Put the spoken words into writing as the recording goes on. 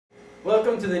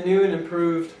Welcome to the new and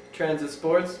improved Transit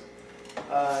Sports.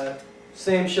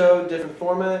 Same show, different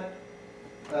format.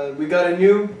 We got a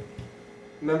new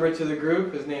member to the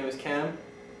group. His name is Cam.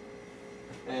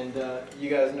 And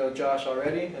you guys know Josh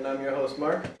already, and I'm your host,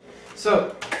 Mark.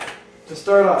 So, to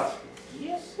start off,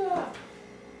 yes, sir.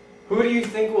 Who do you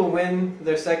think will win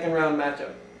their second round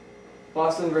matchup?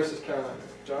 Boston versus Carolina.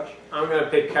 Josh? I'm going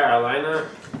to pick Carolina.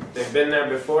 They've been there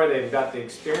before, they've got the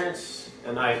experience,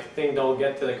 and I think they'll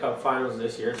get to the Cup Finals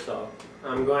this year, so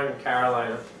I'm going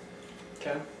Carolina.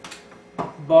 Okay.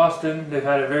 Boston, they've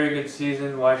had a very good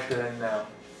season, why should they now?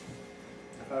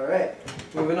 Alright,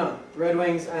 moving on. Red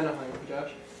Wings, Anaheim.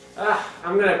 Josh?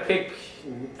 I'm going to pick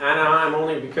Anaheim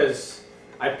only because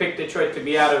I picked Detroit to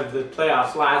be out of the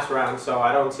playoffs last round, so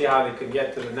I don't see how they could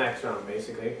get to the next round,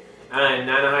 basically. And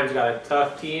Anaheim's got a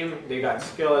tough team. They got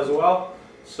skill as well.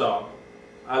 So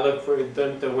I look for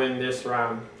them to win this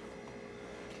round.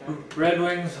 Okay. Red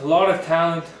Wings, a lot of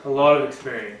talent, a lot of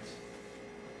experience.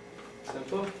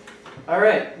 Simple.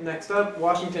 Alright, next up,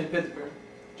 Washington, Pittsburgh.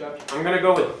 Josh? I'm going to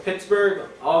go with Pittsburgh,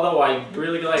 although I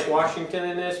really like Washington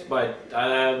in this. But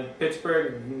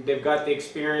Pittsburgh, they've got the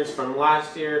experience from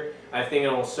last year. I think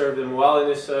it will serve them well in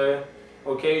this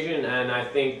occasion. And I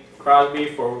think Crosby,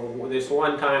 for this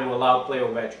one time, will outplay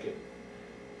Ovechkin.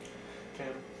 Okay.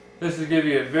 This is going to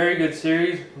be a very good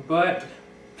series, but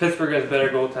Pittsburgh has better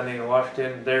goaltending than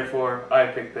Washington, therefore I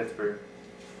pick Pittsburgh.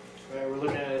 Alright, we're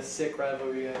looking at a sick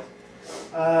rivalry,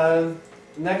 guys.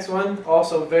 Next one,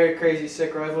 also very crazy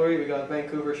sick rivalry. We got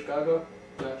Vancouver, Chicago.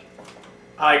 Josh?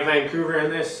 I like Vancouver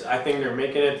in this. I think they're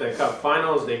making it to the Cup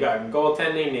Finals. They got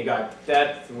goaltending, they got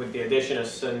depth with the addition of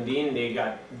Sundin. They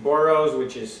got Burrows,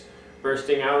 which is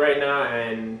bursting out right now,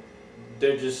 and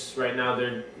they're just, right now,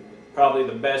 they're probably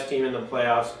the best team in the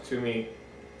playoffs to me.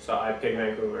 So I pick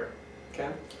Vancouver. Okay.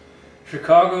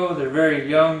 Chicago, they're very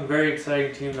young, very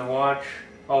exciting team to watch.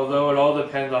 Although it all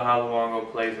depends on how Luongo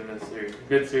plays in this series.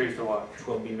 Good series to watch.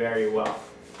 Will be very well.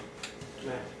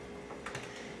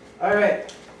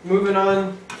 Alright, moving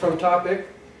on from topic.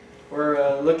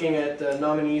 We're looking at the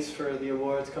nominees for the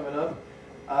awards coming up.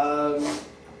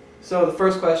 So the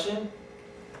first question,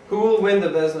 who will win the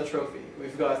Vezina Trophy?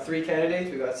 We've got three candidates.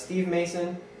 We've got Steve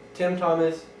Mason, Tim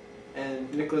Thomas, and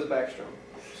Nicklas Backstrom.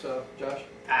 So, Josh?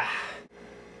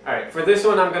 Alright, for this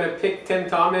one I'm going to pick Tim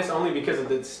Thomas only because of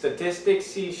the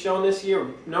statistics he's shown this year.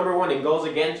 #1 in goals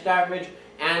against average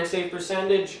and save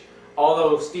percentage.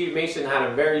 Although Steve Mason had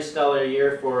a very stellar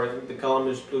year for the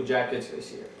Columbus Blue Jackets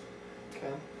this year.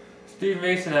 Okay. Steve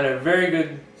Mason had a very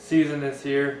good season this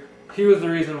year. He was the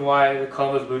reason why the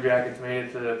Columbus Blue Jackets made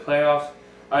it to the playoffs.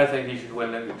 I think he should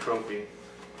win the trophy.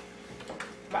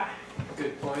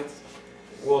 Good points.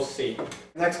 We'll see.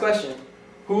 Next question.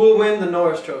 Who will win the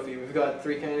Norris Trophy? We've got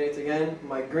three candidates again.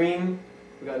 Mike Green,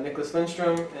 we've got Niklas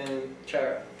Lindstrom, and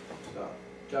Chara. So,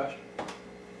 Josh?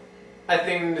 I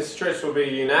think this choice will be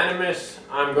unanimous.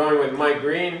 I'm going with Mike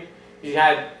Green. He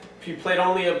played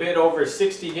only a bit over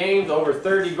 60 games, over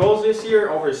 30 goals this year,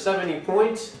 over 70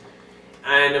 points,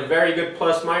 and a very good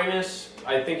plus-minus.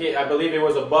 I believe it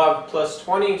was above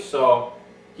 +20, so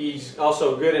he's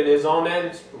also good in his own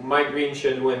end. Mike Green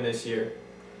should win this year.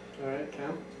 All right,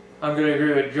 Cam? I'm going to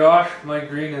agree with Josh. Mike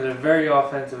Green is a very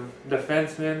offensive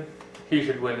defenseman. He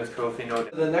should win this trophy, no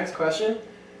doubt. The next question.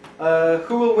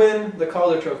 Who will win the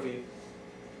Calder Trophy?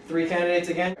 Three candidates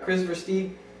again. Chris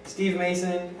Versteeg, Steve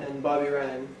Mason, and Bobby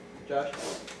Ryan. Josh?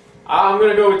 I'm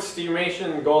going to go with Steve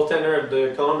Mason, goaltender of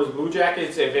the Columbus Blue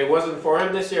Jackets. If it wasn't for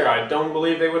him this year, I don't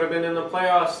believe they would have been in the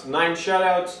playoffs. 9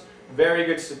 shutouts, very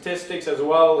good statistics as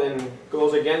well in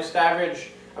goals against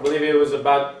average. I believe it was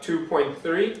about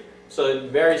 2.3. So a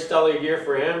very stellar year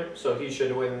for him, so he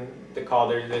should win the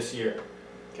Calder this year.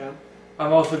 Okay.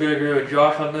 I'm also going to agree with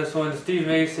Josh on this one. Steve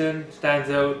Mason stands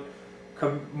out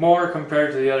more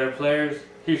compared to the other players.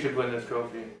 He should win this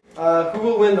trophy. Who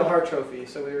will win the Hart Trophy?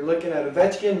 So we were looking at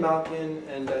Ovechkin, Malkin,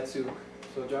 and Datsuk.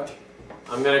 So Josh?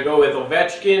 I'm going to go with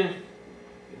Ovechkin.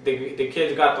 The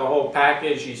kid's got the whole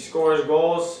package. He scores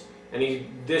goals, and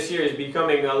this year is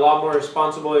becoming a lot more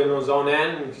responsible in his own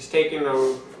end. He's taking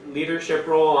a leadership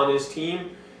role on his team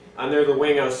under the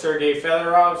wing of Sergei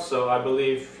Fedorov, so I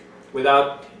believe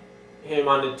without him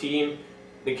on the team,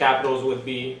 the Capitals would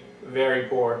be very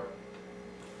poor.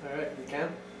 Alright, you can?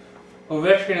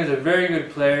 Ovechkin is a very good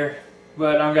player,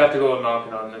 but I'm going to have to go with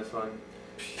Malkin on this one.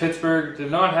 Pittsburgh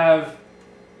did not have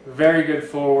very good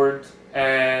forwards,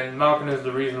 and Malkin is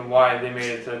the reason why they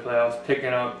made it to the playoffs,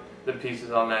 picking up the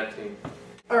pieces on that team.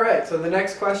 Alright, so the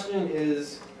next question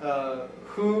is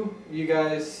who you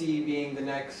guys see being the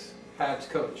next Habs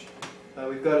coach?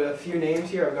 We've got a few names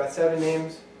here. I've got 7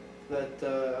 names that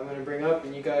I'm going to bring up,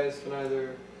 and you guys can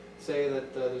either say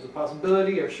that there's a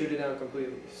possibility, or shoot it down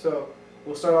completely. So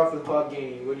we'll start off with Bob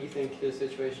Gainey. What do you think his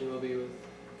situation will be with?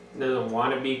 Doesn't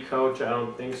want to be coach. I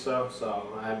don't think so.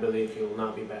 So I believe he will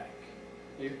not be back.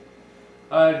 You?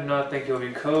 I do not think he'll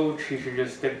be coach. He should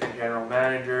just stick to general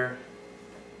manager.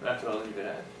 That's what I'll leave it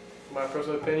at. My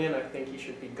personal opinion, I think he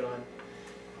should be gone.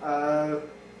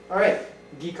 All right,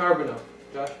 Guy Carbonneau.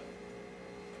 Josh?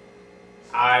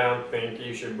 I don't think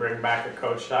you should bring back a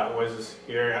coach that was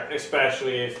here,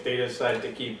 especially if they decide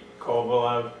to keep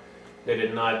Kovalev. They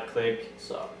did not click,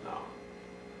 so no.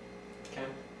 Okay.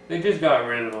 They just got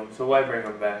rid of him, so why bring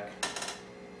him back?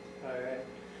 All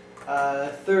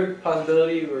right. Third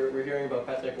possibility, we're hearing about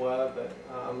Patrick Roy, but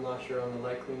I'm not sure on the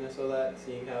likeliness of that,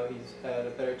 seeing how he's had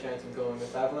a better chance of going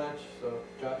with Avalanche. So,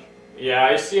 Josh? Yeah,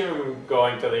 I see him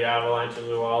going to the Avalanche as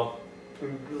well.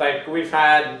 Like, we've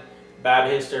had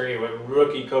bad history with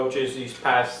rookie coaches these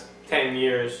past 10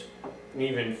 years,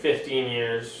 even 15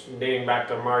 years, dating back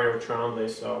to Mario Tremblay,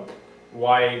 so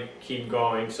why keep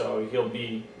going? So he'll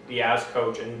be the Avs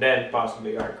coach and then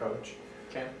possibly our coach.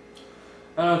 Okay.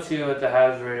 I don't see him at the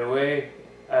Habs right away.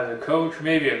 As a coach,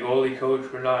 maybe a goalie coach,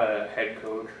 but not a head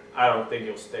coach. I don't think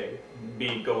he'll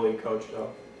be goalie coach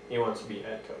though. He wants to be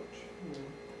head coach.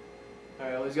 All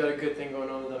right, well, he's got a good thing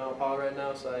going on with the Paul right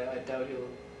now, so I doubt he'll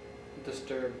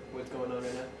disturb what's going on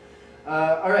right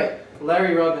now. All right,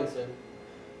 Larry Robinson.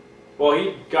 Well,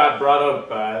 he got brought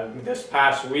up this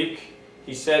past week.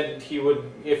 He said he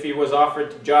would, if he was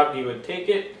offered the job, he would take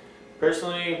it.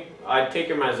 Personally, I'd take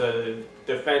him as a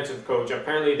defensive coach.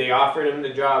 Apparently, they offered him the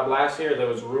job last year. There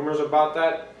was rumors about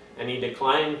that, and he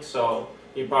declined. So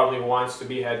he probably wants to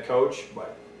be head coach,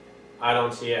 but I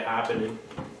don't see it happening.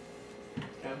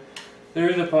 Okay. There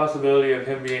is a possibility of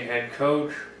him being head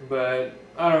coach, but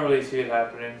I don't really see it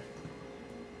happening.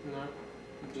 No,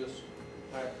 just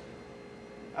all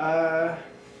right.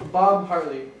 Bob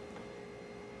Hartley.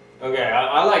 Okay,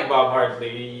 I like Bob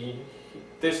Hartley.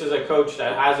 This is a coach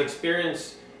that has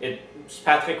experience. If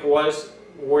Patrick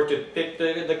were to pick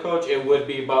the coach, it would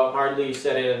be Bob Hartley. He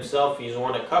said it himself. He's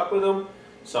won a cup with him.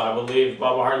 So I believe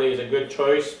Bob Hartley is a good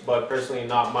choice, but personally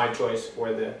not my choice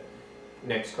for the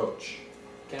next coach.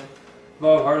 Okay.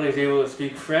 Bob Hartley's able to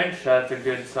speak French. That's a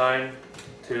good sign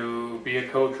to be a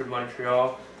coach with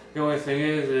Montreal. The only thing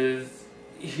is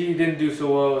he didn't do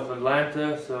so well with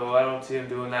Atlanta, so I don't see him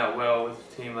doing that well with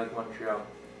a team like Montreal.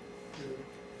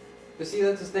 But see,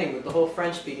 that's the thing with the whole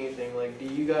French-speaking thing. Like, do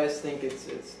you guys think it's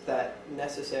that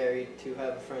necessary to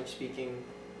have a French-speaking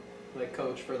like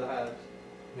coach for the Habs?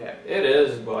 Yeah, it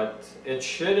is, but it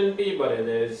shouldn't be, but it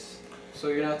is. So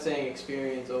you're not saying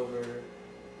experience over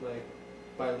like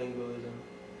bilingualism?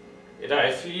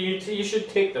 You should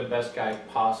take the best guy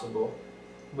possible.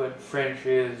 But French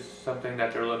is something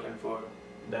that they're looking for.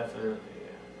 Definitely,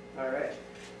 yeah. All right.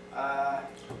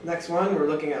 Next one, we're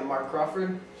looking at Mark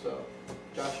Crawford. So,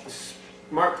 Josh.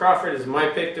 Mark Crawford is my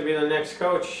pick to be the next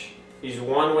coach. He's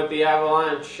won with the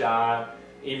Avalanche.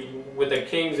 With the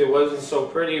Kings, it wasn't so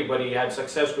pretty, but he had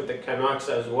success with the Canucks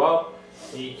as well.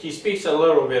 He speaks a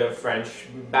little bit of French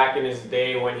back in his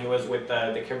day when he was with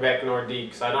the Quebec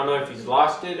Nordiques. I don't know if he's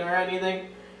lost it or anything,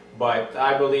 but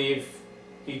I believe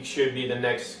he should be the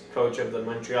next coach of the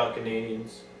Montreal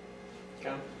Canadiens.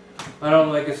 Okay. I don't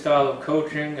like his style of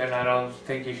coaching, and I don't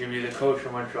think he should be the coach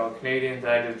of Montreal Canadiens.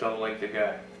 I just don't like the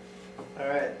guy. All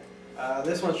right.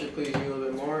 This one should please you a little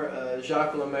bit more.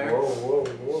 Jacques Lemaire.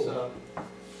 Whoa.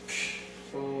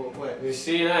 So, what? You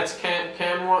see, that's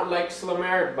Cam likes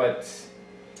Lemaire, but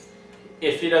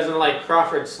if he doesn't like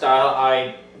Crawford's style,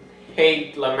 I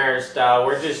hate Lemaire's style.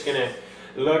 We're just going to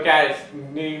look at,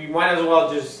 you might as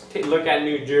well just look at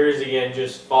New Jersey and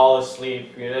just fall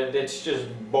asleep. You know, it's just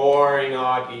boring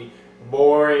hockey.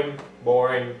 Boring.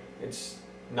 It's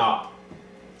not.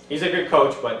 He's a good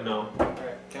coach, but no.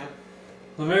 Alright, Cam?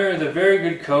 Lemaire is a very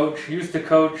good coach. He used to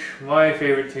coach my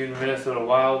favorite team, the Minnesota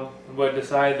Wild, but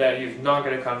decided that he's not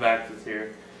going to come back this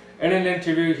year. In an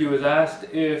interview, he was asked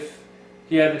if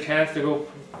he had the chance to go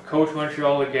coach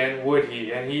Montreal again, would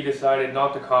he? And he decided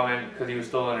not to comment because he was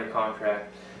still under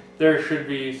contract. There should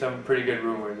be some pretty good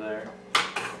rumors there.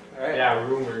 Alright. Yeah,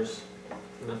 rumors.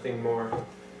 Nothing more.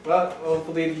 Well,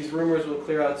 hopefully these rumors will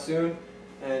clear out soon,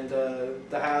 and the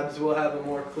Habs will have a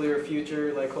more clear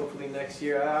future, like hopefully next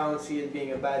year. I don't see it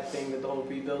being a bad thing with the whole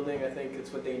rebuilding. I think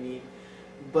it's what they need.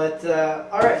 But,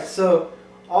 alright, so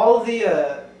all of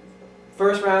the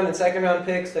first round and second round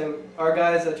picks that our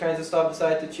guys at Transit Stop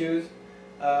decide to choose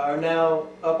are now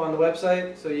up on the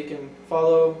website, so you can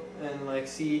follow and like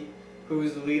see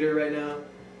who's the leader right now.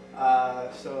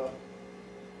 So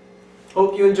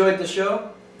hope you enjoyed the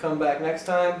show. Come back next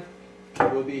time.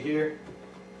 We'll be here.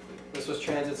 This was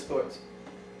Transit Sports.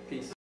 Peace.